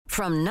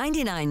From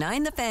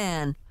 99.9 The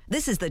Fan,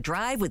 this is The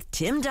Drive with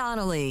Tim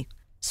Donnelly.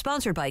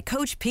 Sponsored by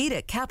Coach Pete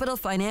at Capital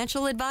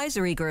Financial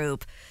Advisory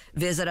Group.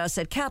 Visit us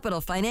at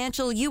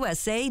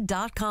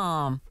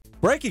capitalfinancialusa.com.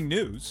 Breaking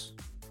news.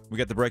 We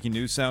got the breaking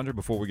news sounder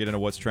before we get into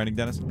what's trending,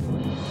 Dennis.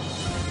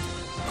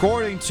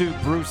 According to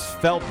Bruce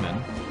Feldman,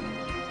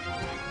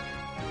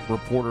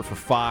 reporter for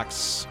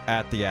Fox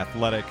at The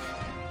Athletic,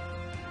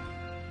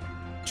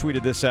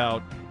 tweeted this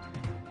out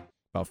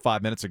about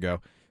 5 minutes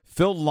ago.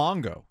 Phil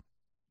Longo,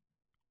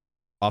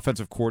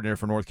 offensive coordinator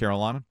for North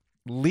Carolina,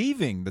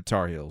 leaving the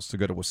Tar Heels to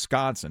go to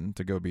Wisconsin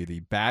to go be the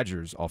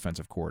Badgers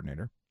offensive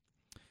coordinator.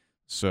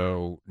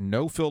 So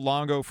no Phil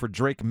Longo for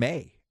Drake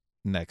Maye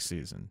next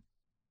season.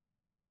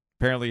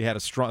 Apparently he had a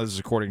strong, this is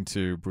according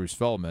to Bruce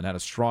Feldman, had a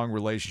strong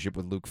relationship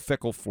with Luke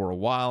Fickell for a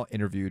while,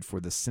 interviewed for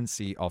the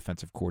Cincy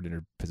offensive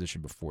coordinator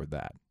position before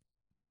that.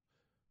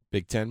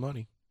 Big Ten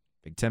money.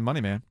 Big Ten money,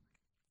 man.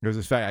 There's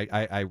this fact,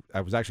 I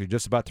was actually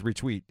just about to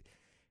retweet,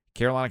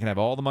 Carolina can have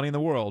all the money in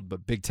the world,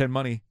 but Big Ten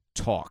money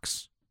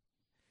talks.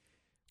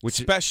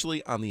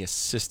 Especially on the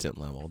assistant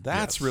level.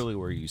 That's really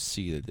where you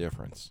see the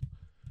difference.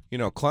 You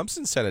know,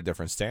 Clemson set a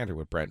different standard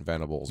with Brent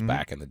Venables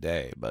back in the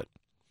day, but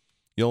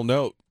you'll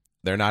note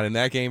they're not in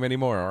that game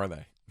anymore, are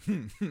they?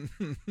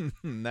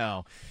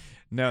 No,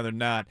 they're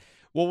not.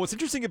 Well, what's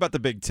interesting about the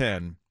Big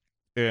Ten,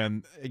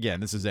 and again,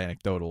 this is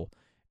anecdotal,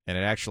 and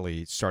it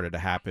actually started to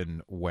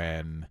happen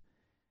when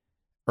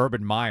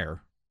Urban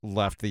Meyer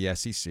left the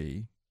SEC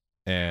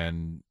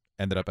and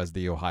ended up as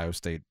the Ohio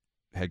State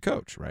head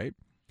coach, right?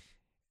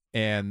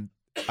 And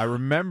I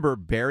remember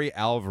Barry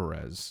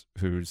Alvarez,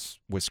 who's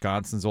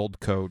Wisconsin's old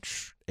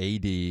coach,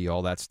 AD,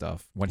 all that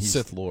stuff. When he's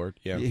Sith Lord,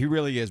 yeah. He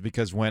really is,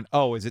 because when,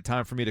 is it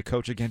time for me to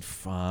coach again?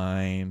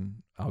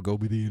 Fine. I'll go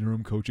be the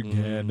interim coach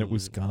again at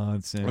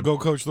Wisconsin. I'll go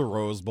coach the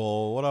Rose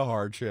Bowl. What a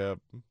hardship.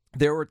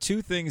 There were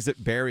two things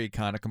that Barry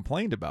kind of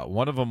complained about.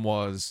 One of them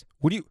was,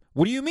 what do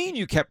you mean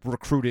you kept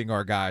recruiting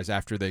our guys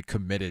after they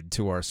committed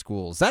to our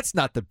schools? That's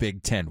not the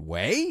Big Ten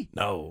way.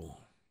 No.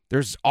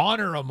 There's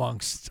honor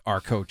amongst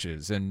our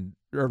coaches. And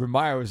Urban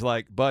Meyer was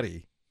like,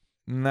 buddy,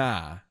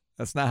 nah,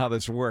 that's not how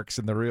this works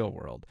in the real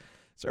world.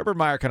 So Urban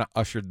Meyer kind of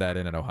ushered that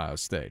in at Ohio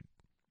State.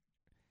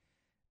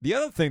 The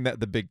other thing that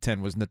the Big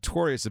Ten was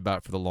notorious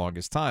about for the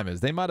longest time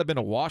is they might have been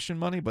awash in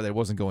money, but it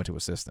wasn't going to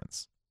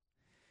assistants.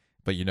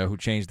 But you know who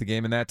changed the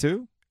game in that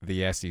too?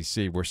 The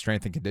SEC, where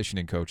strength and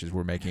conditioning coaches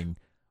were making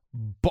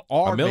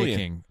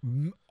making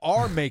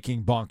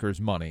bonkers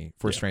money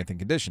for strength and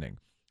conditioning.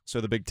 So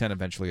the Big Ten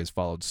eventually has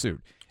followed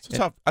suit.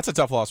 That's a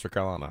tough loss for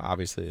Carolina.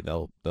 Obviously,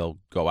 they'll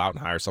go out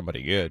and hire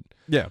somebody good.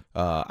 Yeah.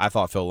 I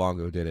thought Phil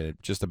Longo did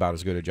just about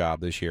as good a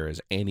job this year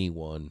as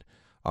anyone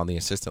on the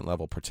assistant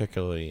level,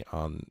 particularly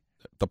on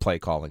the play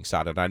calling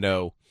side. And I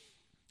know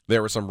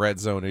there were some red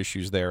zone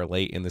issues there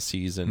late in the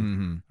season.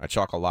 Mm-hmm. I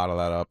chalk a lot of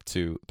that up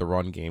to the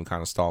run game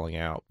kind of stalling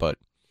out. But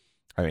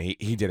I mean,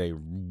 he did a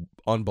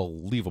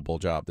unbelievable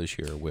job this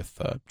year with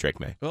Drake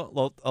Maye.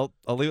 Well, I'll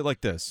leave it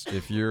like this.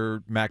 If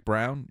you're Mac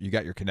Brown, you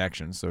got your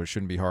connections, so it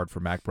shouldn't be hard for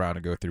Mac Brown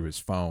to go through his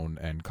phone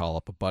and call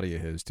up a buddy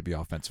of his to be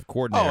offensive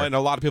coordinator. Oh, and a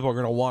lot of people are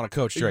going to want to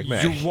coach Drake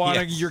Maye.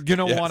 You're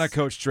going to want to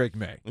coach Drake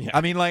Maye. Yeah. I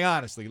mean, like,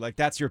 honestly, like,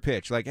 that's your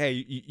pitch. Like,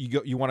 hey,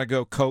 you want to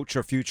go coach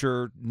a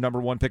future number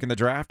one pick in the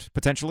draft,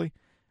 potentially?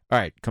 All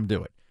right, come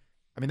do it.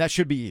 I mean, that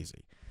should be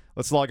easy.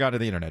 Let's log on to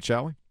the internet,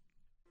 shall we?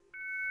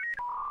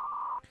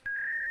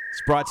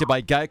 It's brought to you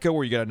by Geico,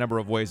 where you got a number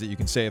of ways that you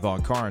can save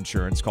on car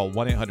insurance. Call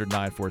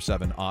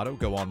 1-800-947-AUTO.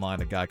 Go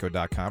online at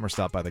geico.com or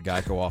stop by the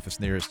Geico office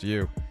nearest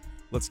you.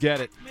 Let's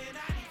get it.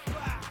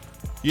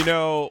 You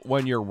know,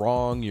 when you're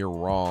wrong, you're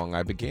wrong.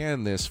 I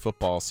began this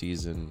football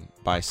season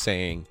by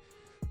saying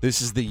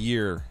this is the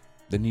year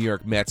the New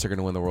York Mets are going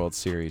to win the World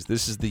Series.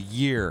 This is the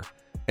year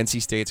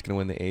NC State's going to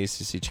win the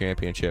ACC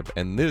championship.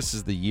 And this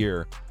is the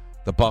year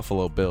the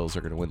Buffalo Bills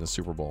are going to win the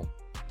Super Bowl.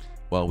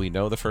 Well, we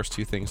know the first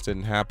two things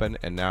didn't happen,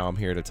 and now I'm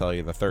here to tell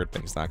you the third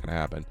thing's not going to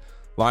happen.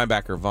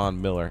 Linebacker Von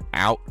Miller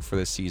out for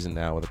this season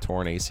now with a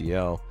torn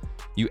ACL.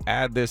 You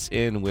add this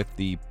in with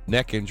the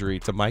neck injury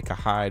to Micah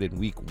Hyde in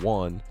week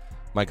 1.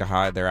 Micah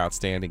Hyde, their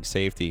outstanding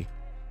safety.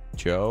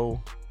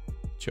 Joe.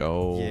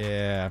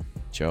 Yeah.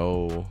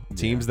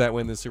 Teams that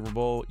win the Super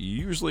Bowl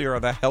usually are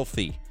the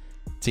healthy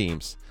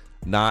teams,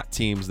 not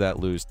teams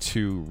that lose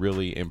two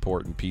really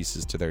important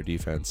pieces to their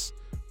defense.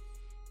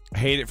 I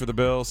hate it for the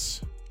Bills.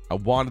 I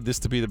wanted this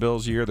to be the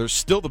Bills' year. They're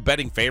still the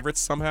betting favorites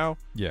somehow.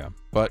 Yeah.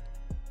 But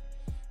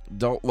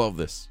don't love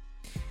this.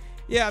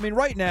 Yeah, I mean,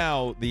 right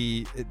now,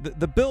 the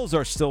Bills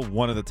are still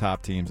one of the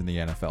top teams in the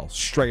NFL.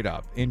 Straight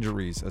up.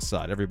 Injuries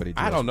aside. Everybody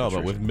I don't know,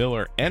 but with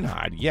Miller and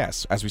Hyde,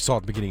 yes. As we saw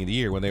at the beginning of the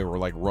year when they were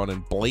like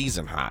running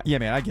blazing hot. Yeah,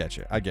 man, I get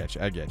you.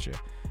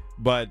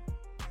 But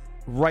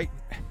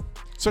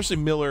especially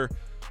Miller,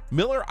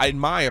 in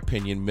my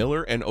opinion,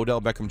 Miller and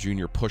Odell Beckham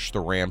Jr. pushed the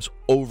Rams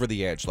over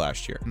the edge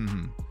last year.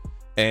 Mm-hmm.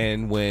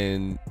 And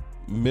when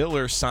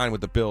Miller signed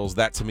with the Bills,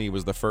 that to me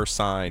was the first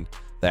sign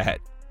that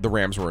the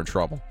Rams were in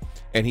trouble.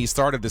 And he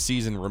started the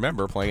season,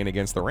 remember, playing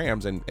against the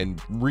Rams and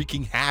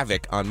wreaking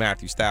havoc on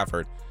Matthew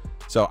Stafford.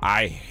 So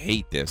I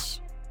hate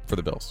this for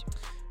the Bills.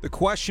 The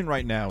question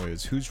right now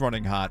is who's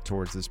running hot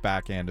towards this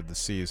back end of the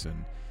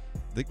season.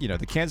 The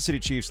Kansas City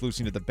Chiefs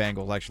losing to the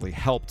Bengals actually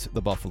helped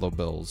the Buffalo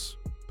Bills.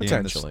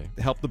 Potentially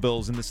helped the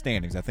Bills in the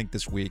standings. I think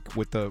this week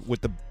with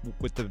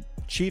the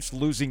Chiefs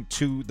losing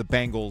to the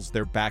Bengals,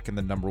 they're back in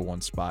the number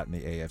 1 spot in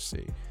the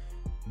AFC.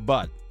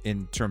 But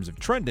in terms of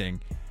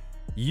trending,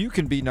 you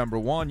can be number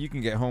 1, you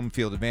can get home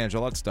field advantage,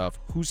 all that stuff.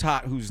 Who's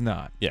hot, who's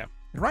not? Yeah.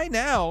 And right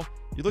now,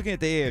 you're looking at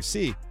the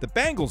AFC. The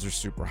Bengals are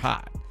super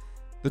hot.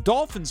 The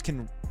Dolphins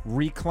can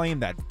reclaim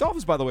that. The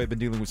Dolphins, by the way, have been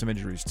dealing with some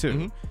injuries too.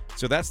 Mm-hmm.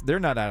 So they're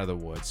not out of the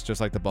woods,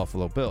 just like the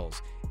Buffalo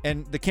Bills.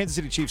 And the Kansas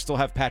City Chiefs still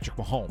have Patrick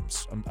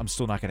Mahomes. I'm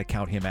still not going to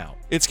count him out.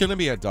 It's going to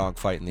be a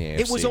dogfight in the AFC.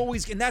 It was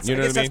always, and that's, You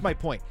know I guess what I mean? that's my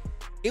point.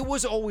 It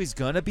was always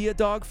going to be a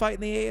dogfight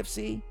in the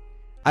AFC.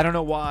 I don't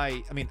know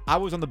why. I mean, I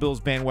was on the Bills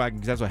bandwagon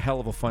because that was a hell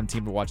of a fun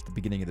team to watch at the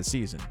beginning of the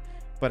season.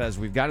 But as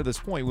we've got to this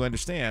point, we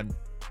understand,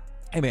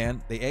 hey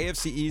man, the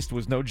AFC East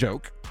was no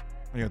joke.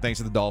 Thanks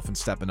to the Dolphins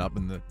stepping up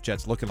and the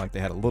Jets looking like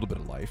they had a little bit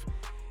of life.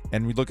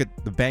 And we look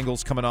at the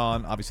Bengals coming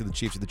on, obviously the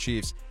Chiefs are the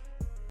Chiefs.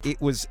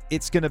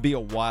 It's going to be a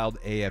wild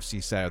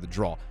AFC side of the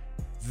draw.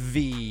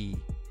 The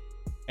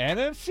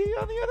NFC,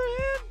 on the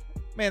other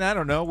hand, man, I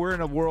don't know. We're in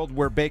a world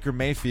where Baker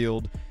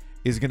Mayfield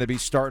is going to be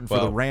starting for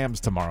the Rams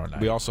tomorrow night.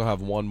 We also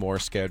have one more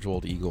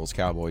scheduled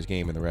Eagles-Cowboys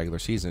game in the regular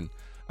season.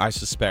 I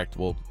suspect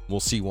we'll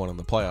see one in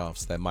the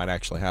playoffs that might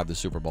actually have the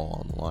Super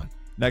Bowl on the line.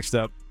 Next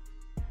up.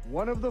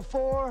 One of the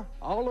 4,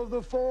 all of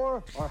the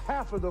 4, or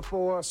half of the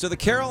 4. So the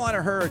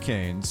Carolina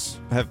Hurricanes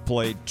have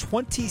played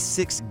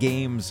 26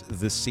 games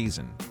this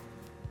season.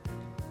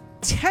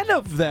 10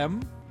 of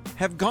them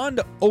have gone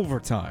to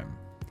overtime.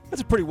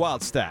 That's a pretty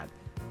wild stat.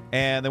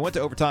 And they went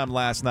to overtime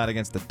last night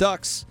against the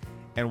Ducks.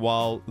 And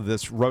while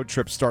this road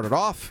trip started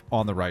off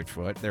on the right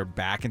foot, they're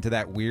back into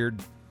that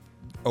weird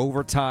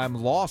overtime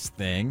loss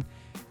thing.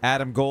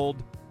 Adam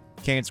Gold,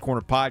 Canes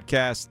Corner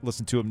Podcast.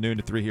 Listen to him noon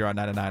to 3 here on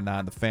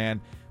 99.9 The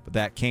Fan. But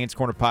that Canes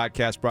Corner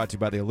Podcast brought to you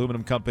by the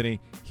Aluminum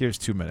Company. Here's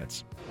 2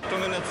 minutes. 2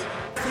 minutes.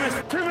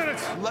 2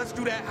 minutes. Let's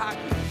do that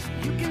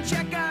hockey. You can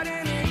check out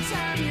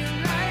anytime you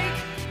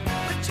like,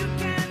 but you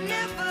can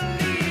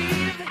never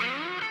leave.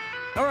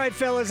 All right,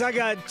 fellas, I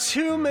got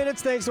 2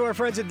 minutes, thanks to our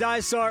friends at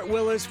Dysart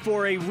Willis,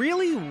 for a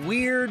really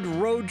weird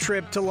road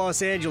trip to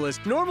Los Angeles.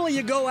 Normally,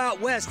 you go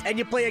out west and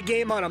you play a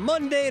game on a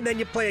Monday, and then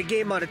you play a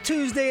game on a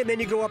Tuesday, and then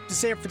you go up to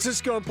San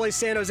Francisco and play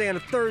San Jose on a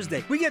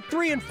Thursday. We get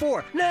 3 and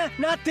 4. Nah,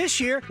 not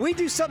this year. We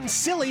do something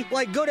silly,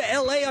 like go to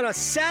LA on a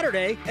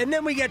Saturday, and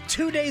then we get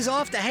 2 days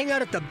off to hang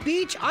out at the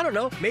beach. I don't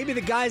know. Maybe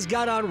the guys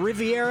got on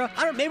Riviera.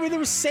 Maybe there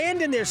was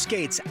sand in their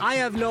skates. I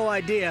have no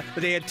idea.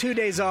 But they had 2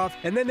 days off,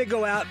 and then they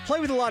go out, play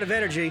with a lot of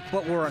energy,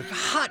 but we're a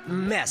hot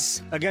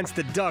mess against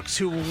the Ducks,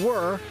 who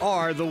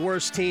are the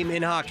worst team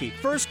in hockey.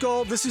 First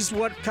goal, this is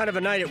what kind of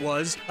a night it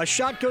was. A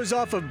shot goes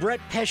off of Brett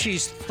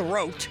Pesce's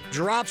throat,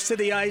 drops to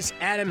the ice.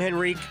 Adam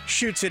Henrique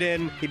shoots it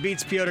in. He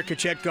beats Pyotr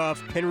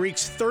Kochetkov.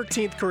 Henrique's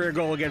 13th career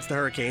goal against the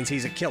Hurricanes.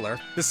 He's a killer.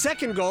 The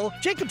second goal,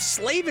 Jacob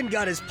Slavin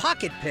got his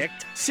pocket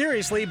picked,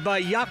 seriously,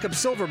 by Jakob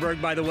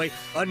Silverberg, by the way,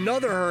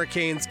 another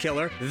Hurricanes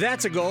killer.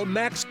 That's a goal.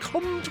 Max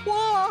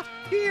Comtois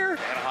here.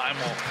 Anaheim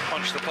will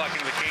punch the puck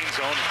into the Canes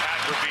zone. Pat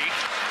Verbeek.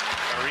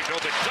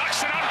 Rebuild the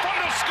Ducks, and on front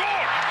will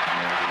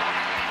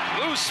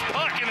score! Loose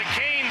puck in the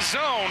Canes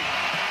zone,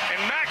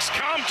 and Max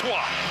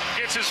Comtois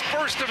gets his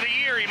first of the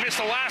year. He missed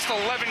the last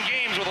 11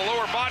 games with a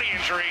lower body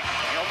injury.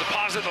 He'll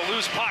deposit the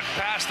loose puck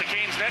past the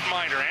Canes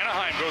netminder.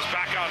 Anaheim goes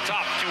back on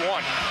top,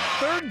 2-1.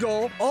 Third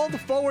goal, all the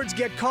forwards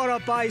get caught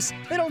up ice.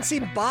 They don't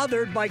seem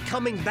bothered by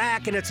coming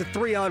back, and it's a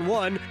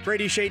 3-on-1.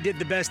 Brady Shea did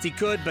the best he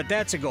could, but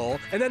that's a goal.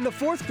 And then the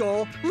fourth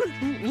goal,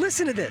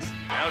 listen to this.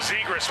 Now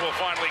Zegras will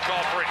finally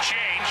call for a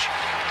change,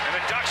 and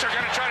the Ducks are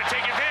going to try to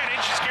take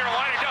advantage, as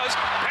Carolina does.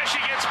 Pesce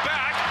gets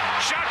back,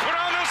 shot put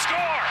on, the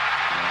score!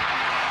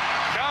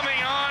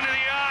 Coming onto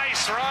the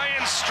ice,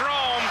 Ryan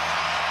Strome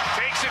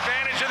takes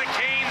advantage of the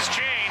Canes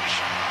change,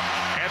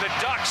 and the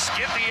Ducks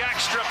get the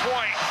extra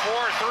point,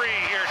 4-3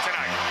 here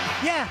tonight.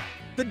 Yeah,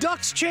 the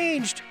Ducks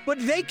changed, but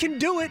they can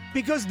do it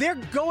because they're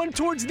going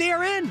towards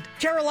their end.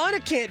 Carolina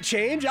can't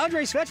change.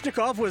 Andrei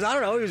Svechnikov was,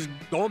 he was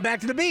going back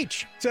to the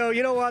beach. So,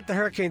 you know what? The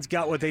Hurricanes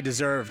got what they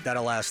deserved out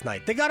of last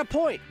night. They got a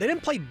point. They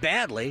didn't play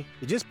badly.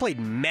 They just played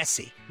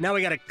messy. Now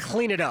we got to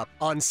clean it up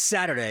on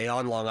Saturday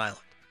on Long Island.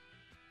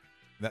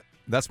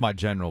 That's my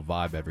general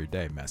vibe every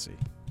day, messy.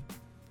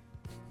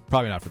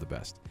 Probably not for the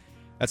best.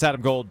 That's Adam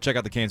Gold. Check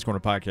out the Canes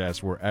Corner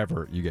Podcast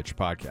wherever you get your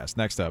podcast.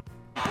 Next up.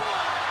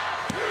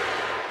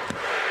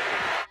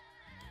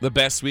 The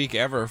best week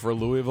ever for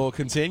Louisville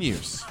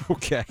continues.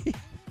 Okay.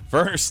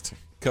 First,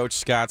 Coach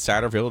Scott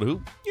Satterfield,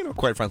 who,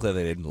 quite frankly,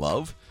 they didn't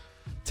love,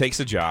 takes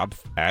a job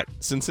at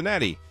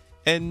Cincinnati.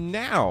 And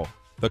now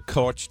the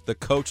coach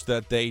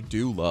that they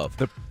do love.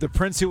 The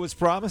prince who was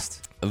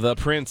promised? The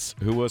prince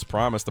who was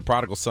promised, the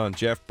prodigal son,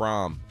 Jeff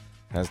Brom,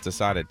 has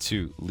decided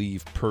to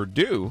leave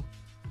Purdue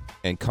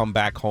and come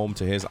back home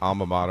to his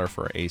alma mater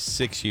for a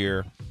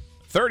 6-year,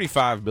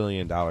 $35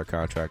 million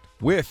contract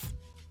with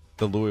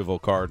the Louisville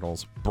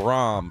Cardinals.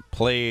 Brom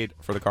played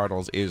for the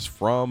Cardinals, is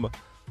from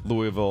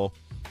Louisville.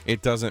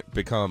 it doesn't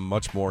become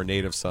much more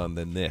native son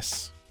than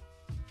this.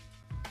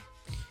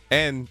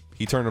 And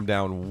he turned him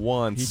down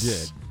once. He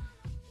did.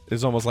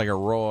 It's almost like a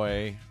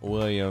Roy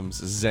Williams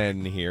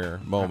Zen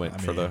here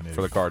moment for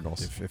the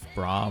Cardinals. If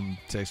Braum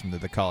takes him to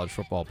the college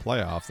football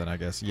playoff, then I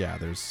guess, yeah,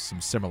 there's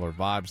some similar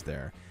vibes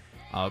there.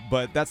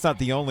 But that's not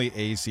the only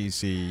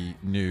ACC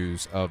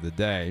news of the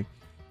day.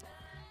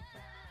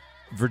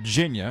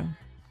 Virginia,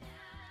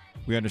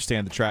 we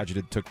understand the tragedy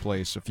that took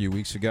place a few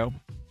weeks ago.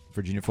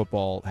 Virginia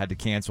football had to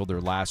cancel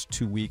their last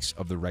 2 weeks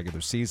of the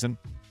regular season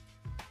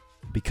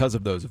because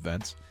of those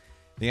events.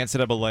 The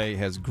NCAA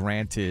has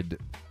granted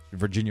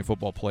Virginia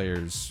football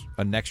players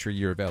an extra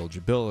year of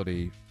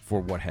eligibility for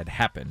what had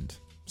happened.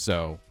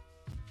 So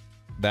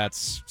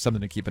that's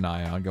something to keep an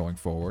eye on going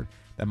forward.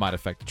 That might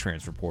affect the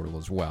transfer portal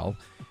as well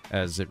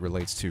as it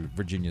relates to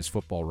Virginia's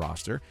football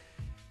roster.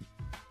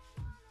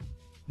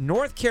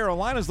 North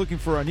Carolina is looking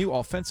for a new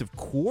offensive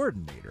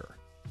coordinator.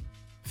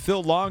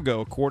 Phil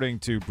Longo, according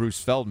to Bruce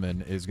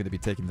Feldman, is going to be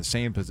taking the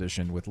same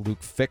position with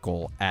Luke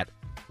Fickell at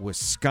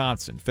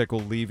Wisconsin.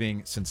 Fickell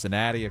leaving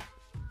Cincinnati.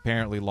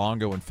 Apparently,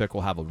 Longo and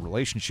Fickell have a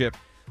relationship.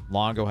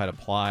 Longo had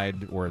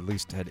applied, or at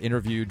least had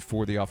interviewed,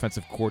 for the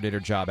offensive coordinator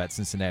job at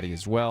Cincinnati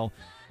as well.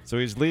 So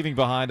he's leaving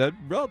behind a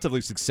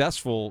relatively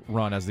successful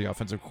run as the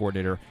offensive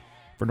coordinator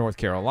for North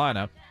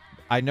Carolina.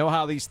 I know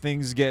how these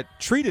things get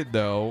treated,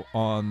 though,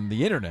 on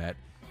the internet.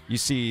 You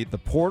see the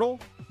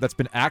portal that's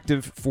been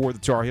active for the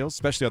Tar Heels,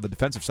 especially on the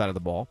defensive side of the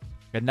ball.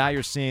 And now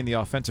you're seeing the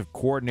offensive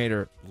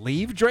coordinator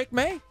leave Drake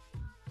Maye?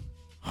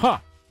 Huh.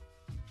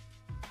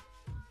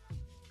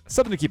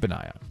 Something to keep an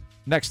eye on.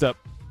 Next up.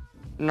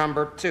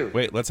 Number 2.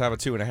 Wait, let's have a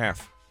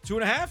 2.5.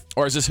 2.5?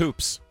 Or is this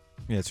hoops?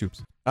 Yeah, it's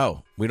hoops.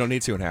 Oh, we don't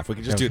need 2.5. We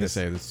can just do this.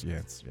 Say this.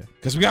 Yeah, yeah.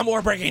 Because we got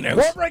more breaking news.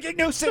 More breaking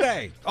news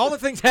today. All the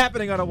things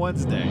happening on a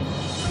Wednesday.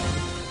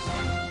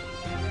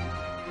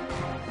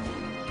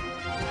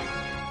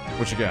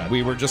 What you got?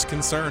 We were just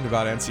concerned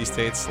about NC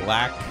State's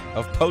lack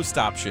of post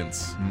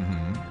options.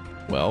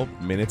 Mm-hmm. Well,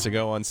 minutes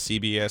ago on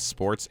CBS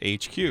Sports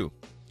HQ,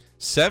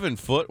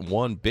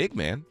 7'1" big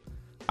man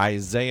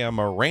Isaiah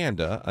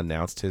Miranda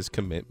announced his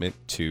commitment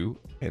to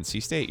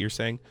NC State. You're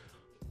saying,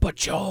 but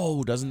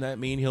Joe, doesn't that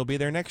mean he'll be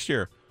there next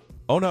year?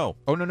 Oh, no.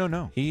 Oh,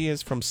 no. He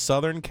is from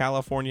Southern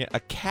California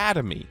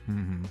Academy,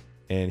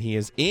 and he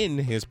is in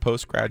his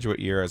postgraduate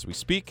year as we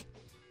speak.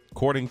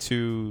 According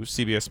to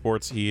CBS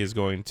Sports, he is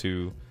going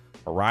to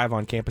arrive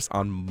on campus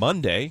on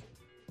Monday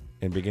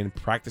and begin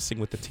practicing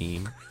with the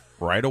team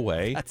right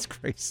away. That's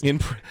crazy.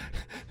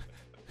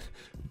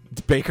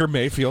 Baker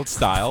Mayfield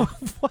style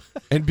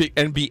and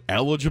be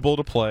eligible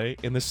to play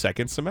in the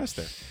second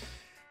semester.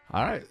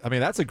 All right. I mean,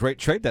 that's a great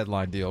trade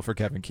deadline deal for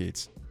Kevin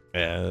Keats.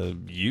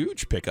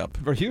 Huge pickup.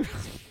 For you.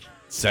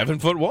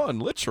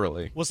 7'1",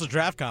 literally. What's the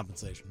draft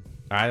compensation?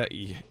 I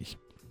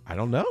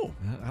don't know.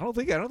 I don't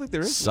think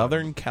there is.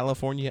 Southern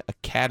California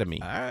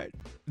Academy. All right.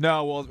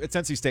 No, well, it's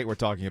NC State we're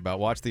talking about.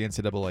 Watch the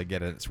NCAA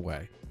get in its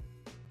way.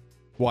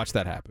 Watch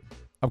that happen.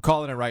 I'm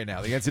calling it right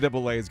now. The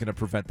NCAA is going to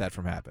prevent that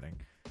from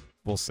happening.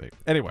 We'll see.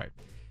 Anyway.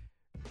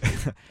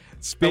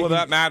 Well,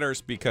 that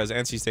matters because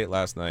NC State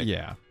last night.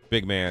 Yeah.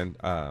 Big man,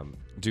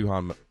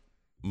 Duhan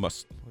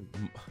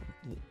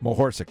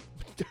Mohorsic.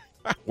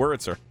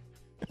 Wuritzer.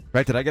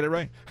 Right? Did I get it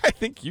right? I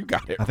think you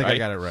got it right. I think I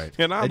got it right.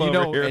 And I'm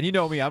over here. And you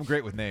know me, I'm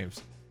great with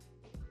names.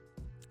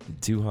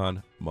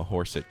 Duhan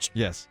Mahorsic.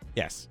 Yes.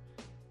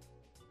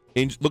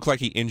 Looked like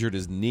he injured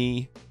his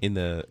knee in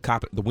the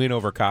win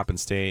over Coppin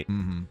State.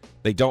 Mm-hmm.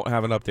 They don't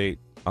have an update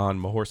on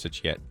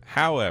Mahorsic yet.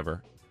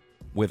 However,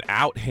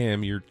 without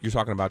him, you're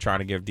talking about trying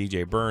to give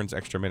DJ Burns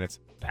extra minutes.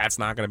 That's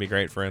not going to be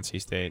great for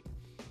NC State.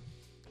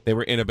 They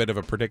were in a bit of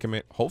a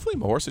predicament. Hopefully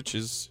Mahorsic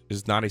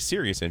is not a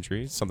serious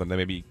injury. It's something that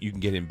maybe you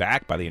can get him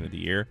back by the end of the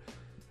year.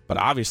 But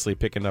obviously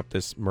picking up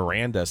this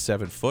Miranda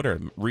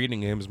 7-footer,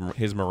 reading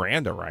his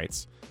Miranda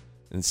rights,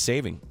 and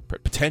saving,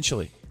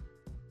 potentially,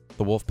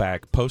 the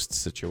Wolfpack post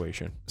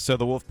situation. So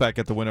the Wolfpack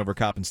got the win over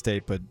Coppin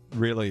State, but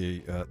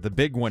really the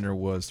big winner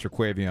was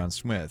Terquavion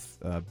Smith.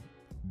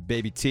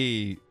 Baby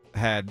T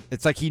had,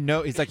 it's like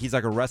he's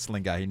like a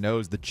wrestling guy. He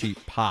knows the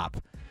cheap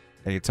pop.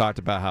 And he talked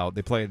about how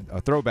they played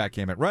a throwback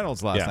game at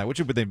Reynolds last night, which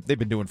they've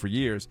been doing for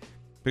years.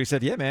 But he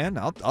said, yeah, man,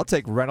 I'll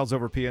take Reynolds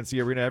over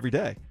PNC Arena every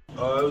day.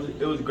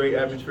 It was a great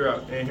atmosphere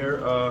out in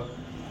here.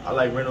 I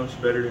like Reynolds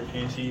better than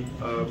PNC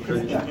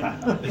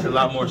because it's a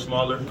lot more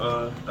smaller,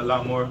 a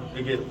lot more.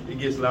 It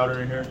gets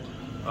louder in here.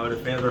 The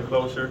fans are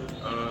closer.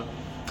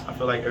 I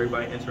feel like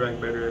everybody interact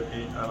better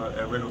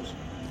at Reynolds.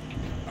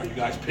 Are you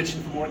guys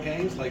pitching for more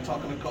games, like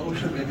talking to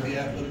coach or maybe the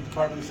athletic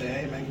department, say,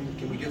 hey, man,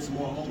 can we get some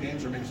more home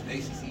games or maybe some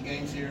ACC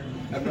games here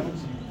at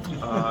Reynolds?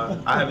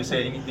 I haven't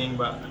said anything,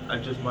 but I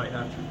just might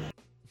have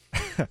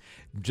to.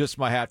 Just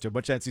might have to. A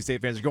bunch of NC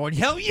State fans are going,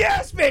 hell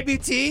yes, baby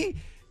T!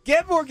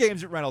 Get more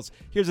games at Reynolds.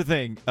 Here's the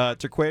thing.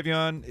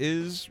 Terquavion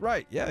is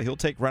right. Yeah, he'll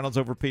take Reynolds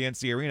over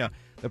PNC Arena.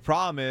 The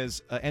problem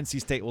is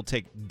NC State will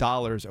take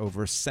dollars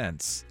over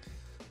cents.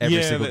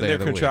 every single day they're of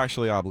the week.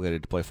 contractually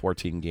obligated to play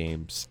 14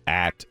 games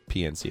at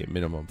PNC, a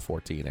minimum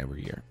 14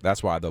 every year.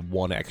 That's why the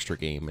one extra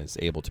game is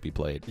able to be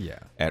played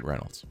at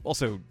Reynolds.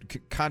 Also,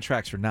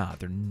 contracts or not,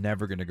 they're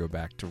never going to go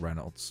back to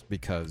Reynolds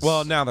because...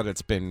 Well, now that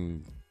it's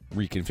been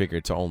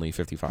reconfigured to only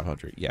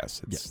 5,500,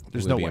 yes,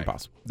 there's no way.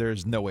 Impossible.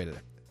 There's no way to...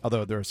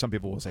 Although there are some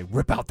people who will say,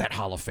 rip out that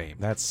Hall of Fame.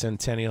 That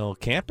Centennial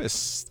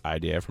Campus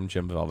idea from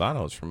Jim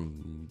Valvano's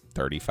from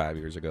 35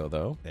 years ago,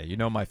 though. Yeah, you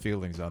know my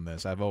feelings on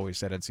this. I've always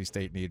said NC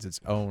State needs its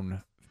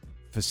own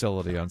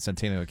facility on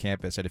Centennial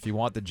Campus. And if you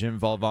want the Jim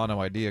Valvano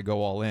idea,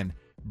 go all in.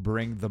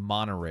 Bring the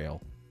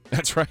monorail.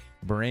 That's right.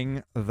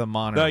 Bring the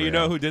monorail. No, you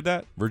know who did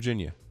that?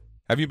 Virginia.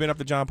 Have you been up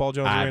to John Paul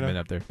Jones Arena? I've been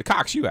up there. The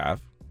Cox, you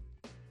have.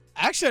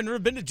 Actually, I've never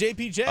been to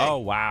JPJ. Oh,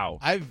 wow.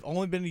 I've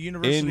only been to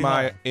University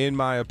Hall. In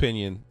my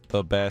opinion,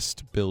 the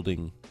best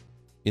building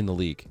in the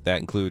league. That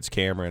includes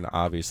Cameron,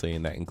 obviously,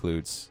 and that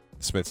includes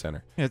the Smith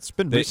Center. Yeah, it's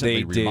been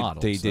recently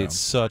remodeled. They did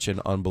such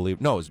an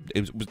unbelievable... No,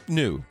 it was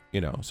new,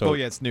 you know. So,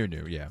 it's new,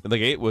 yeah.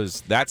 Like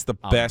that's the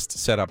best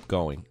setup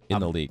going in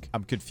the league.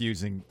 I'm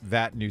confusing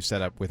that new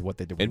setup with what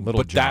they did with But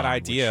Little John. That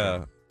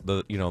idea,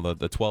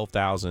 the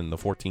 12,000, the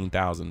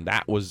 14,000,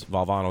 that was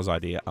Valvano's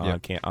idea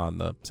on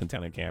the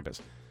Centennial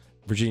campus.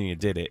 Virginia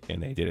did it,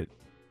 and they did it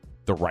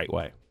the right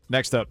way.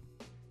 Next up.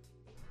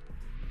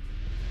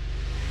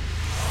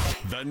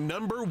 The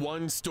number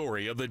one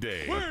story of the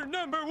day. We're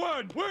number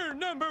one. We're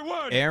number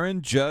one.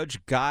 Aaron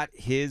Judge got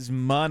his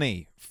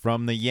money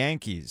from the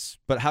Yankees,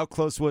 but how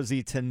close was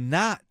he to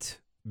not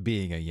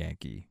being a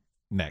Yankee?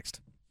 Next.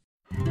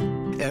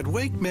 At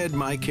WakeMed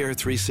MyCare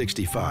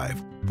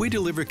 365, we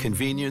deliver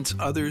convenience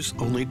others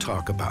only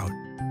talk about.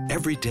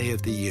 Every day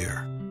of the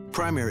year.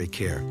 Primary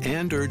care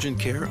and urgent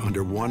care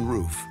under one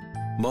roof.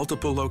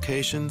 Multiple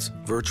locations,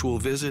 virtual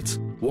visits,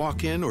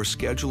 walk-in or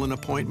schedule an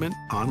appointment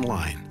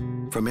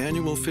online. From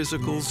annual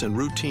physicals and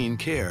routine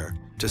care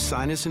to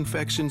sinus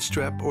infection,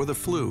 strep, or the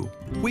flu,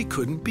 we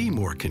couldn't be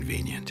more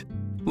convenient.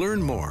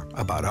 Learn more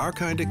about our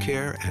kind of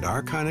care and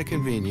our kind of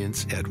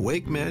convenience at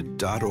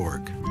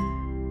wakemed.org.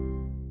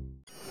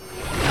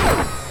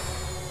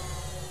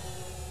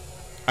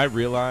 I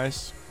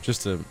realize,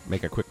 just to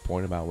make a quick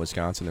point about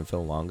Wisconsin and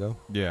Phil Longo.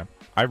 Yeah.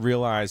 I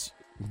realize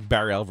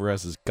Barry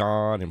Alvarez is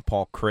gone and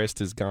Paul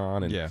Christ is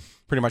gone. And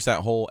pretty much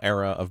that whole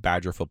era of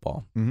Badger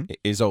football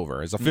is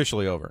over, is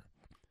officially over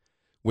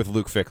with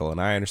Luke Fickell.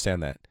 And I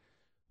understand that.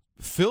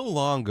 Phil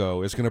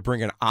Longo is going to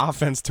bring an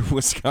offense to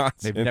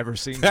Wisconsin they've never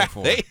seen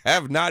before. They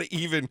have not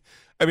even.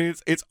 I mean,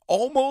 it's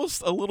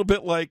almost a little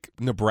bit like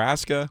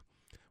Nebraska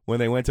when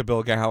they went to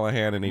Bill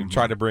Callahan and he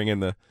tried to bring in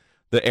the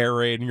air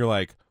raid, and you're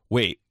like,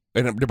 wait.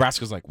 And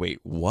Nebraska's like, wait,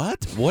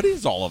 what? What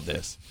is all of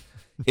this?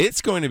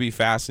 It's going to be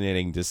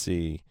fascinating to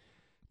see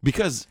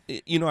because,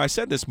 you know, I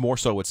said this more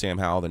so with Sam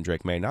Howell than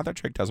Drake Maye. Not that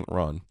Drake doesn't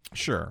run.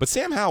 Sure. But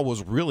Sam Howell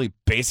was really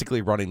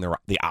basically running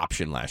the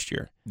option last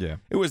year. Yeah.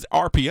 It was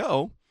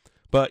RPO,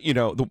 but, you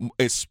know,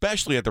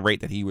 especially at the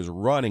rate that he was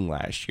running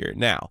last year.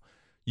 Now,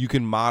 you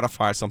can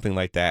modify something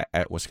like that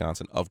at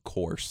Wisconsin, of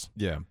course.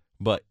 Yeah.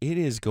 But it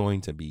is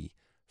going to be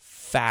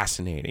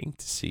fascinating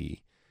to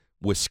see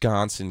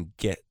Wisconsin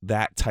get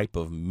that type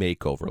of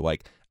makeover.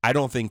 Like, I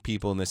don't think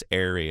people in this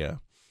area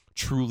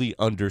truly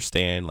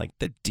understand like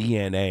the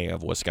DNA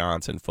of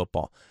Wisconsin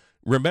football.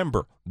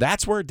 Remember,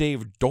 that's where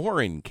Dave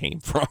Doran came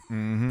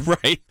from,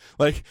 right?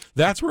 Like,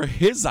 that's where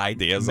his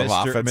ideas of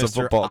offensive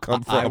football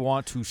come from. I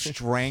want to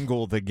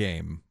strangle the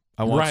game.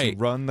 I want to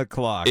run the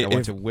clock. I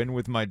want to win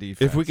with my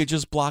defense. If we could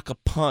just block a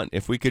punt,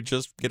 if we could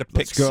just get a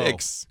pick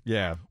six,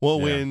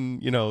 we'll win,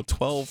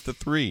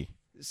 12-3.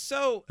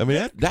 So I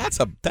mean that's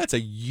a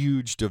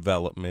huge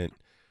development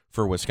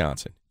for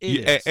Wisconsin.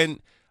 It is. And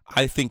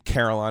I think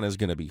Carolina is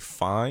going to be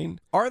fine.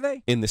 Are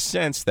they? In the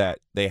sense that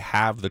they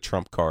have the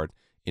trump card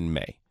in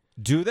May.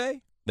 Do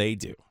they? They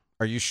do.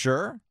 Are you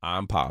sure?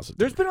 I'm positive.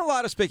 There's been a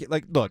lot of speculation.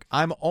 Like, look,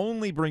 I'm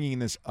only bringing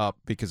this up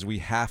because we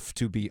have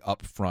to be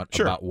upfront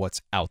about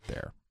what's out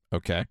there.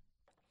 Okay.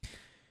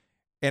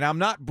 And I'm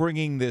not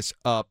bringing this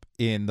up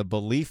in the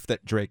belief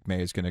that Drake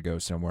Maye is going to go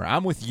somewhere.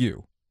 I'm with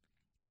you.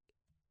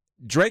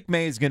 Drake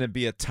Maye is going to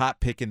be a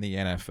top pick in the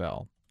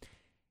NFL.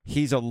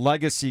 He's a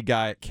legacy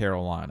guy at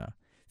Carolina.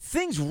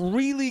 Things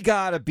really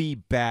got to be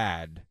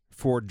bad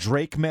for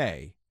Drake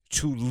Maye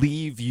to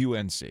leave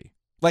UNC.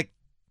 Like,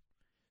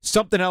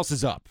 something else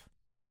is up.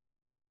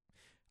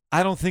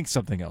 I don't think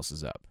something else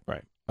is up.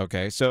 Right.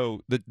 Okay,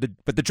 so but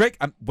the Drake,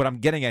 what I'm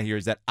getting at here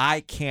is that I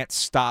can't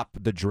stop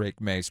the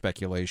Drake Maye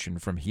speculation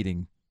from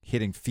hitting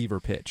fever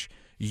pitch.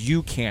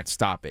 You can't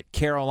stop it.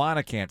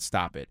 Carolina can't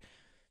stop it.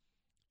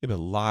 Yeah, but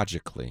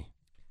logically,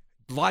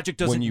 logic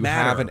doesn't matter. When you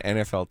have an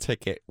NFL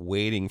ticket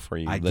waiting for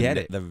you, I get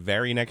it. The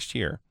very next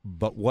year.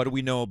 But what do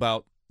we know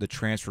about the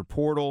transfer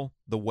portal,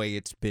 the way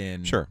it's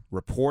been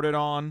reported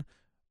on,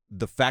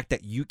 the fact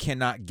that you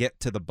cannot get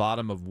to the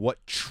bottom of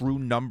what true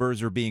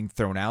numbers are being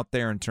thrown out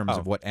there in terms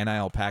of what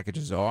NIL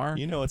packages are?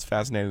 You know, it's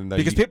fascinating.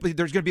 Because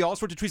there's going to be all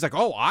sorts of tweets like,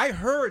 oh, I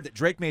heard that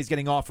Drake Maye is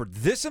getting offered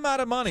this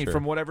amount of money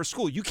from whatever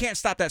school. You can't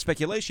stop that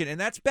speculation, and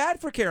that's bad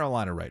for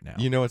Carolina right now.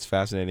 You know, it's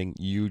fascinating.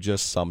 You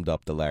just summed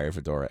up the Larry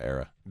Fedora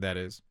era. That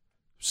is.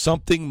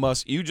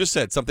 you just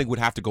said something would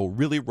have to go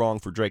really wrong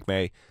for Drake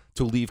Maye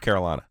to leave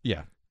Carolina.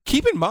 Yeah.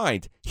 Keep in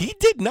mind, he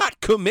did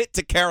not commit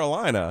to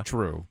Carolina.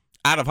 True.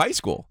 Out of high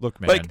school. Look,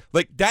 man.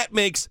 Like that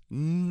makes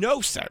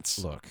no sense.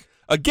 Look.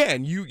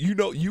 Again, you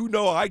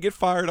know I get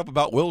fired up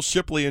about Will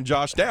Shipley and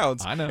Josh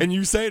Downs. I know. And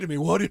you say to me,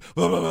 what do you,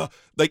 blah, blah, blah.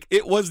 Like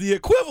it was the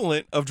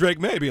equivalent of Drake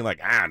Maye being like,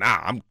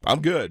 I'm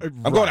good.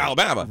 I'm going to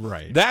Alabama.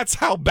 Right. That's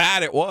how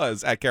bad it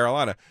was at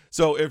Carolina.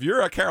 So if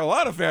you're a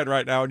Carolina fan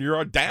right now and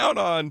you're down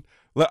on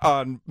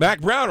Mac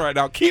Brown right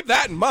now, keep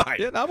that in mind.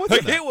 Yeah, I'm with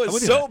like you. it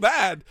was so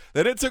bad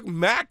that it took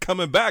Mac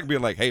coming back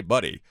being like, hey,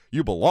 buddy,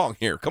 you belong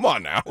here. Come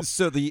on now.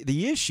 So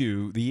the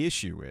issue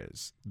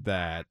is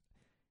that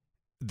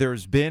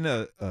there's been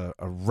a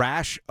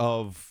rash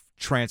of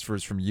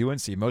transfers from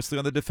UNC, mostly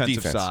on the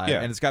defensive side, yeah.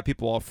 and it's got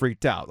people all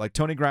freaked out. Like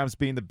Tony Grimes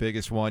being the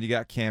biggest one. You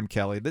got Cam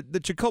Kelly. The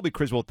Jacoby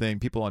Criswell thing,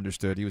 people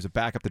understood. He was a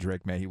backup to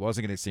Drake Maye. He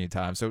wasn't going to see any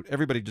time, so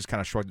everybody just kind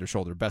of shrugged their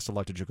shoulder. Best of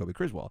luck to Jacoby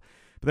Criswell.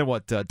 But then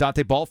what?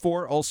 Dante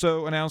Balfour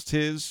also announced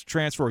his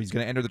transfer. He's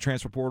going to enter the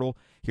transfer portal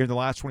here in the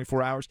last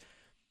 24 hours.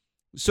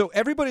 So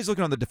everybody's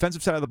looking on the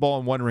defensive side of the ball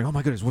and wondering, oh,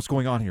 my goodness, what's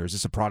going on here? Is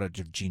this a product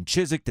of Gene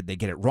Chizik? Did they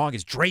get it wrong?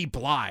 Is Dre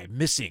Bly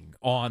missing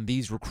on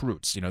these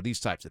recruits? These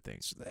types of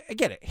things. I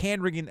get it.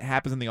 Hand-wringing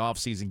happens in the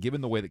offseason,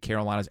 given the way that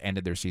Carolina's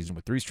ended their season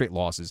with 3 straight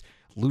losses,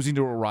 losing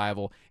to a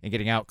rival, and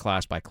getting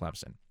outclassed by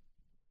Clemson.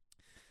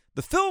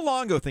 The Phil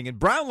Longo thing, and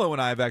Brownlow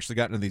and I have actually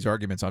gotten into these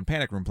arguments on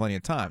Panic Room plenty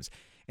of times,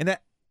 and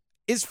that,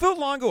 is Phil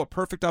Longo a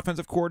perfect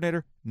offensive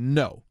coordinator?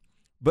 No.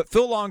 But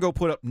Phil Longo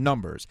put up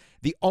numbers.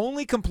 The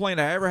only complaint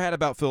I ever had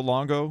about Phil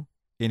Longo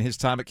in his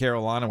time at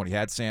Carolina when he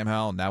had Sam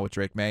Howell and now with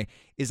Drake Maye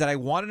is that I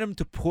wanted him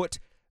to put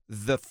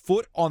the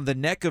foot on the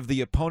neck of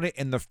the opponent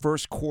in the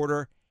first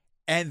quarter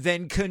and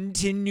then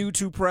continue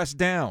to press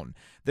down.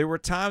 There were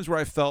times where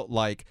I felt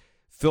like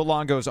Phil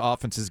Longo's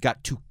offenses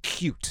got too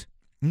cute.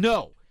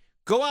 No.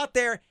 Go out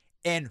there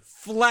and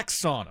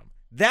flex on them.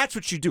 That's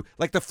what you do.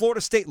 Like the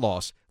Florida State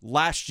loss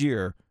last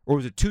year, or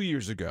was it 2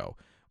 years ago,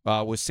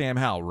 with Sam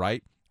Howell,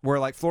 right? Where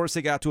like Florida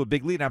State got to a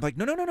big lead, and I'm like,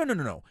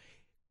 no.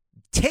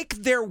 Take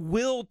their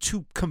will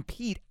to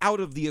compete out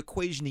of the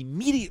equation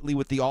immediately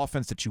with the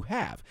offense that you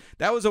have.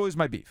 That was always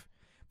my beef.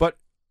 But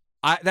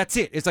that's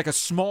it. It's like a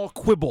small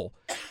quibble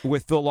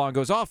with Phil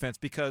Longo's offense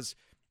because,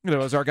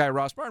 as our guy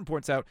Ross Martin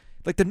points out,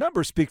 like the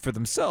numbers speak for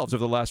themselves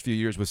over the last few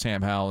years with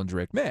Sam Howell and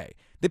Drake Maye.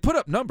 They put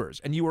up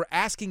numbers, and you were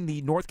asking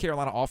the North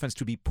Carolina offense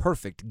to be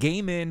perfect,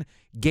 game in,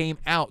 game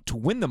out, to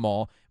win them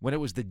all when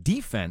it was the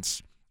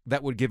defense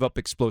that would give up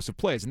explosive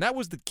plays. And that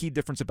was the key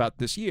difference about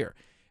this year.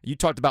 You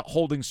talked about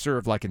holding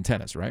serve like in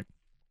tennis, right?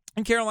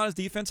 And Carolina's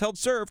defense held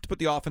serve to put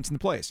the offense in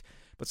place.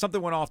 But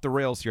something went off the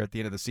rails here at the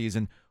end of the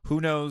season.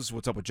 Who knows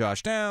what's up with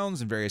Josh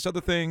Downs and various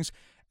other things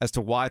as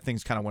to why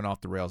things kind of went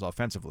off the rails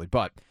offensively.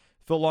 But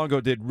Phil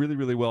Longo did really,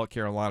 really well at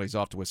Carolina. He's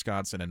off to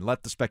Wisconsin, and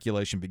let the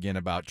speculation begin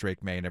about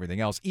Drake Maye and everything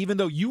else, even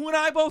though you and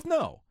I both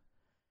know,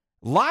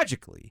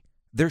 logically,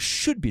 there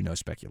should be no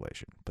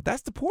speculation. But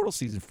that's the portal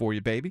season for you,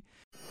 baby.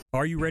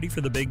 Are you ready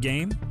for the big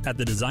game? At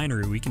The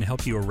Designery, we can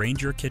help you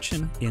arrange your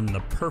kitchen in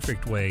the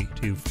perfect way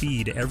to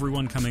feed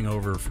everyone coming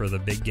over for the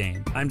big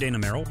game. I'm Dana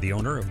Merrill, the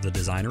owner of The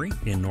Designery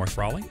in North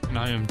Raleigh. And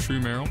I am True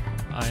Merrill.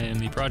 I am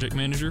the project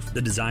manager.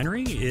 The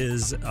Designery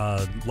is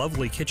a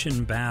lovely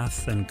kitchen,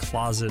 bath, and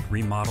closet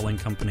remodeling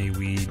company.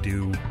 We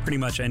do pretty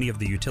much any of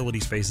the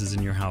utility spaces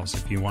in your house.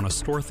 If you want to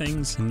store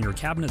things in your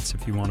cabinets,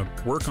 if you want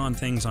to work on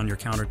things on your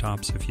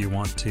countertops, if you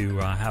want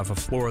to have a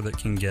floor that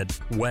can get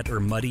wet or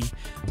muddy,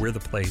 we're the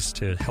place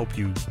to help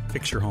you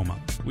fix your home up.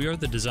 We are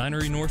the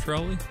Designery North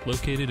Raleigh,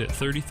 located at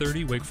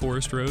 3030 Wake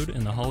Forest Road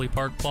in the Holly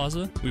Park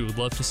Plaza. We would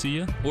love to see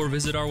you, or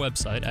visit our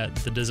website at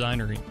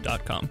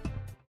thedesignery.com.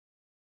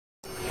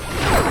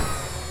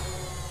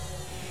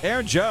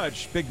 Aaron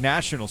Judge, big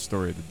national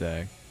story of the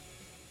day.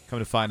 Come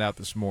to find out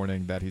this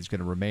morning that he's going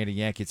to remain a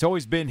Yankee. It's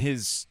always been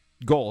his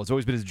goal. It's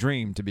always been his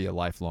dream to be a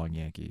lifelong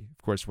Yankee.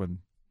 Of course, when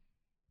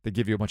they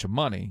give you a bunch of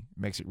money,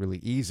 it makes it really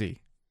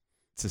easy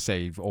to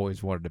say you've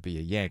always wanted to be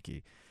a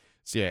Yankee.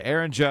 So, yeah,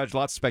 Aaron Judge,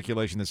 lots of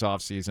speculation this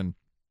offseason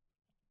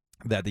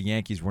that the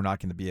Yankees were not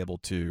going to be able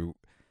to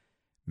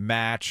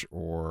match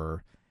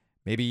or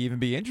maybe even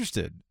be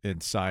interested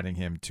in signing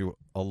him to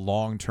a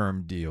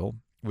long-term deal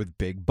with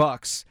big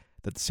bucks,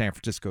 that the San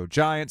Francisco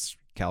Giants,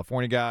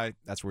 California guy,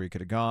 that's where he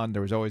could have gone.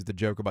 There was always the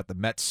joke about the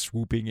Mets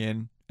swooping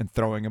in and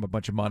throwing him a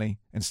bunch of money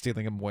and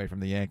stealing him away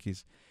from the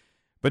Yankees.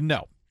 But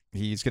no,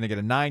 he's going to get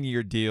a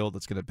 9-year deal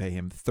that's going to pay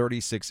him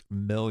 $36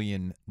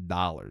 million.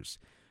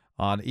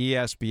 On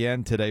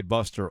ESPN today,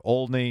 Buster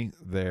Olney,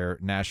 their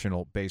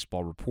national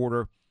baseball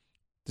reporter,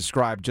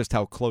 described just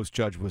how close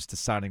Judge was to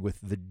signing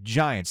with the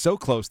Giants. So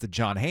close that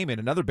John Heyman,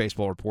 another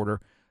baseball reporter,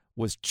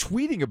 was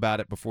tweeting about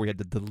it before he had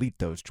to delete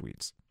those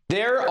tweets.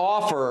 Their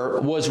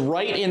offer was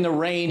right in the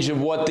range of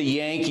what the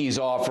Yankees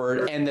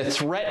offered, and the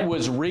threat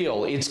was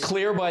real. It's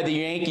clear by the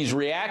Yankees'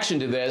 reaction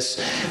to this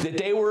that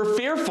they were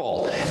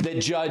fearful that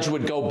Judge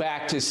would go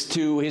back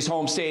to his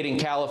home state in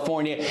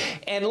California.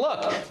 And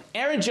look,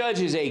 Aaron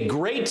Judge is a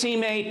great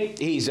teammate.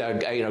 He's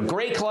a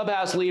great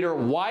clubhouse leader,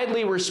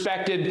 widely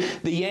respected.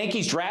 The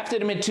Yankees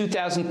drafted him in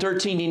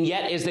 2013, and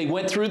yet as they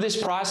went through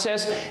this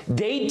process,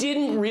 they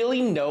didn't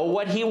really know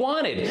what he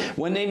wanted.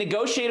 When they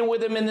negotiated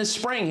with him in the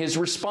spring, his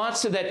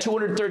response to that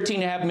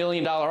 $213.5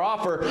 million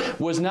offer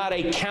was not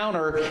a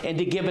counter and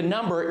to give a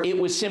number. It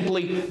was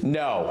simply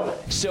no.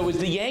 So as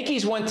the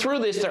Yankees went through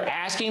this, they're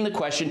asking the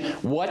question,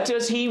 what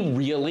does he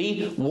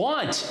really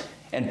want?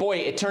 And boy,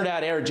 it turned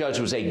out Aaron Judge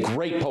was a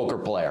great poker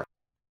player.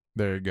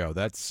 There you go.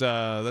 That's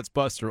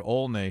Buster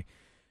Olney.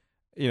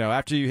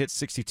 After you hit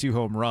 62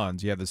 home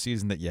runs, you have the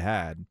season that you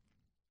had.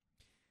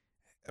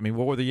 I mean,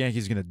 what were the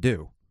Yankees going to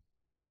do?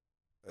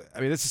 I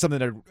mean, this is something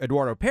that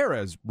Eduardo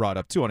Perez brought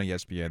up, too, on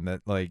ESPN,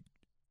 that, like,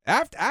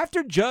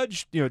 after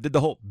Judge, did the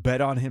whole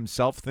bet on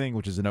himself thing,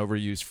 which is an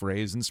overused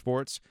phrase in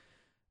sports.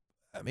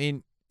 I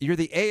mean, you're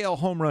the AL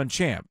home run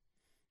champ.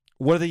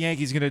 What are the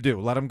Yankees going to do?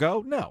 Let him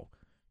go? No.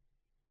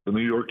 The New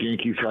York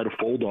Yankees had to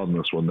fold on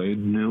this one. They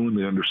knew and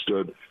they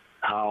understood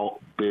how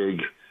big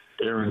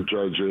Aaron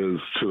Judge is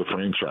to the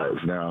franchise.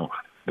 Now,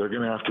 they're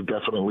going to have to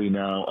definitely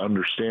now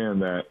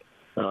understand that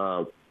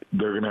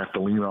they're going to have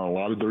to lean on a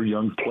lot of their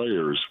young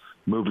players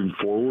moving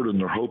forward, and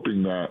they're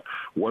hoping that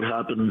what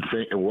happened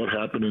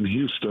in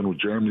Houston with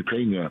Jeremy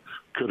Pena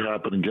could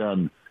happen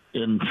again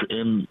in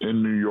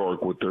New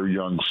York with their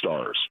young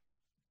stars.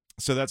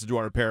 So that's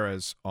Eduardo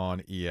Perez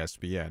on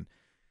ESPN.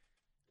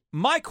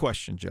 My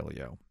question,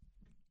 Giglio,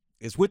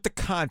 is with the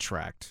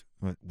contract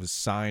that was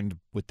signed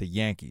with the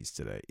Yankees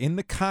today, in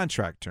the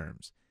contract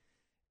terms,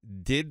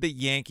 did the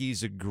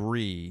Yankees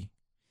agree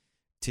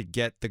to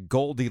get the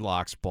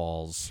Goldilocks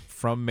balls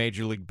from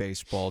Major League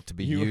Baseball to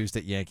be used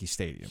at Yankee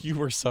Stadium? You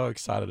were so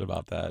excited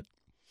about that.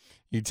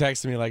 You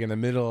texted me like in the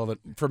middle of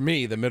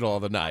the middle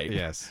of the night.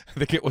 Yes. I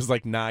think it was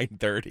like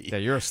 9:30. Yeah,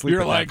 you're asleep.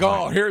 You're like,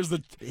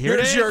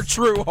 here's your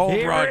true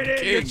home run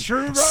king,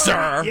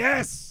 sir.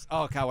 Yes.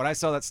 Oh, God, when I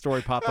saw that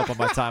story pop up on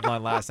my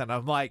timeline last night,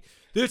 I'm like,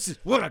 this is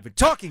what I've been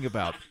talking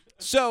about.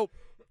 So,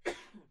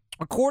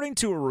 according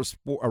to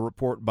a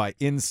report by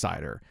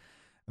Insider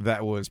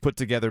that was put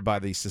together by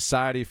the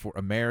Society for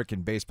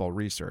American Baseball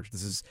Research.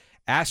 This is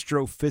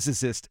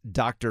astrophysicist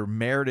Dr.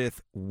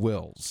 Meredith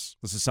Wills.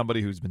 This is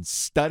somebody who's been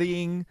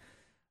studying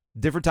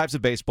different types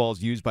of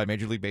baseballs used by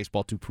Major League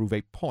Baseball to prove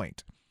a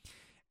point.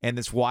 And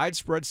this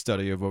widespread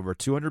study of over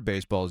 200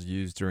 baseballs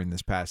used during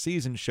this past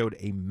season showed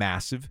a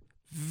massive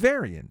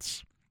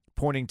variance,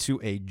 pointing to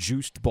a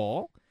juiced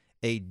ball,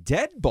 a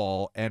dead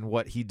ball, and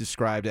what he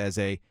described as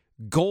a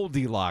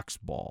Goldilocks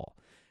ball.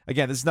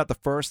 Again, this is not the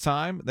first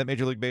time that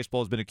Major League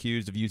Baseball has been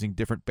accused of using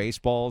different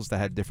baseballs that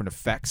had different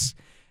effects.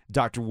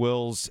 Dr.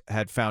 Wills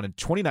had found in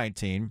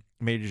 2019,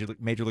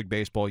 Major League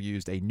Baseball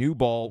used a new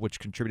ball,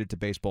 which contributed to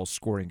baseball's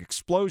scoring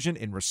explosion.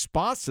 In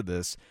response to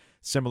this,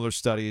 similar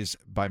studies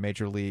by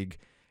Major League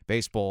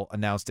Baseball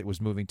announced it was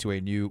moving to a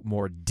new,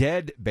 more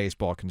dead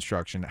baseball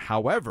construction.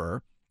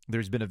 However,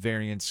 there's been a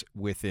variance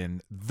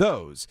within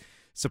those.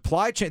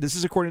 Supply chain, this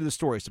is according to the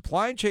story,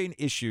 supply chain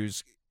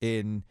issues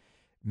in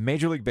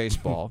Major League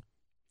Baseball.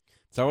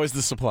 It's always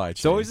the supply chain.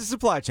 It's always the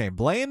supply chain.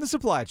 Blame the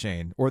supply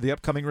chain or the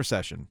upcoming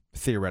recession,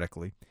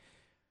 theoretically.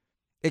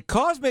 It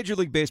caused Major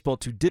League Baseball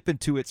to dip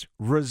into its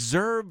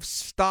reserve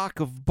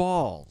stock of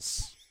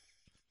balls,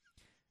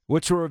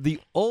 which were of the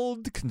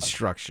old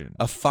construction.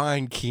 A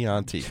fine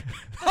Chianti.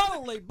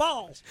 Holy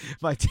balls!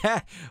 My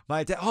dad.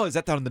 Oh, is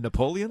that on the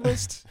Napoleon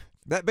list?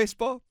 That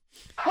baseball?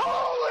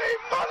 Holy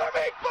mother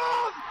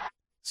meatball!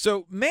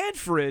 So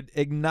Manfred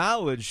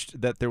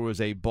acknowledged that there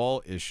was a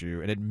ball issue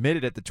and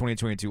admitted at the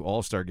 2022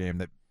 All-Star Game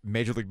that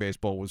Major League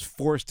Baseball was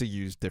forced to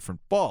use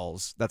different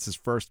balls. That's his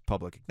first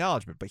public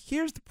acknowledgement. But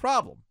here's the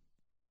problem.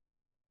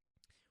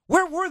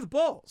 Where were the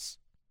balls?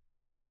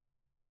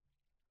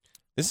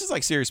 This is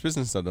like serious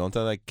business, though. Don't they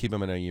like keep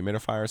them in a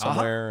humidifier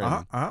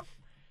somewhere?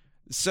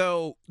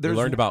 So we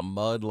learned about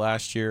mud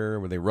last year,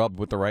 where they rubbed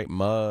with the right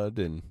mud.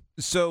 And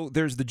so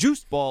there's the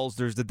juiced balls,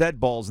 there's the dead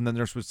balls, and then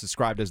there's what's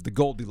described as the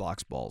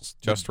Goldilocks balls.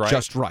 Just right?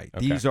 Just right.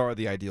 Okay. These are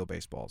the ideal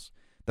baseballs.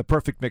 The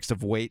perfect mix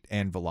of weight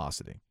and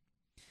velocity.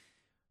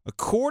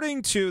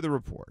 According to the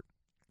report,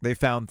 they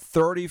found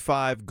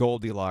 35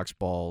 Goldilocks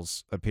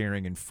balls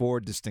appearing in 4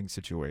 distinct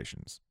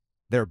situations.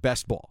 Their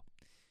best ball.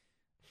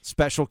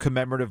 Special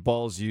commemorative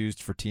balls used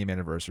for team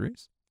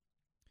anniversaries.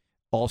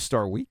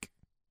 All-Star Week,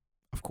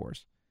 of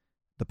course.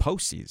 The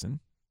postseason,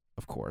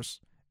 of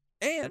course.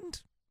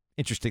 And,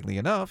 interestingly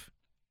enough,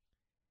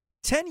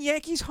 10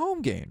 Yankees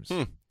home games,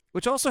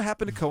 which also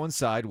happened to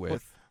coincide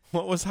with...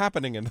 What was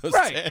happening in those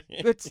right.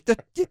 days?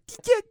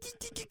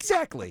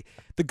 Exactly.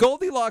 The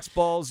Goldilocks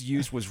balls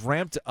use was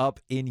ramped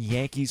up in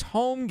Yankees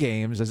home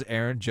games as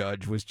Aaron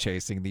Judge was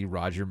chasing the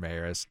Roger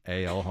Maris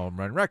AL home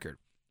run record.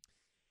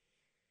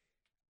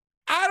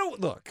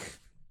 Look.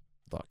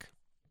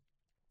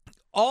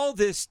 All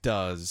this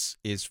does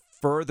is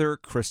further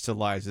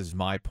crystallizes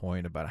my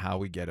point about how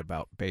we get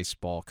about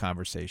baseball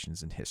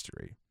conversations in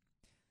history.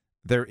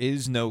 There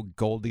is no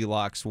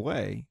Goldilocks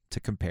way to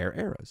compare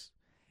eras.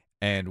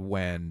 And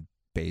when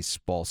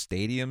baseball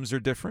stadiums are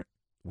different,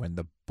 when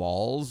the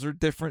balls are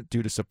different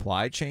due to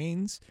supply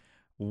chains,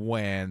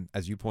 when,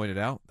 as you pointed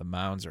out, the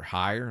mounds are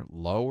higher,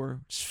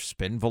 lower,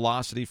 spin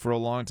velocity for a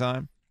long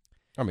time.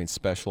 I mean,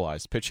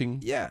 specialized pitching.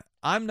 Yeah,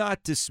 I'm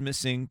not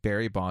dismissing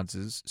Barry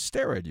Bonds'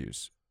 steroid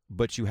use,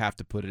 but you have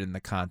to put it in the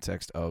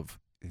context of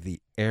the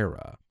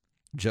era,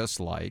 just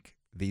like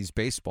these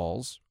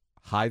baseballs,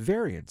 high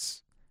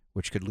variance,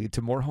 which could lead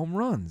to more home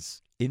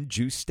runs in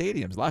juice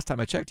stadiums. Last time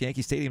I checked,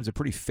 Yankee Stadium's a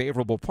pretty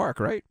favorable park,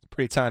 right?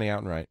 Pretty tiny out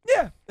and right.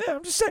 Yeah,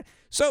 I'm just saying.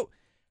 So,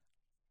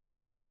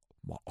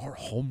 our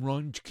home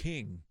run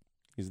king.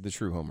 He's the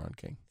true home run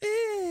king.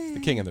 He's the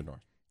king of the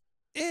North.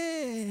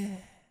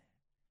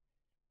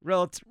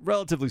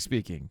 Relatively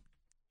speaking,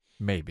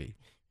 maybe.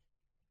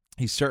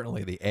 He's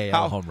certainly the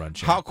AL home run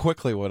champ. How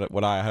quickly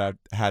would I have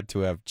had to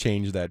have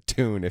changed that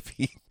tune if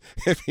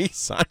he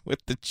signed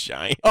with the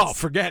Giants? Oh,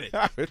 forget it.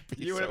 I would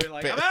be You would have been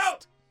like,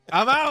 pissed.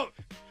 I'm out.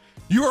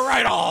 You were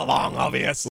right all along, Ovies.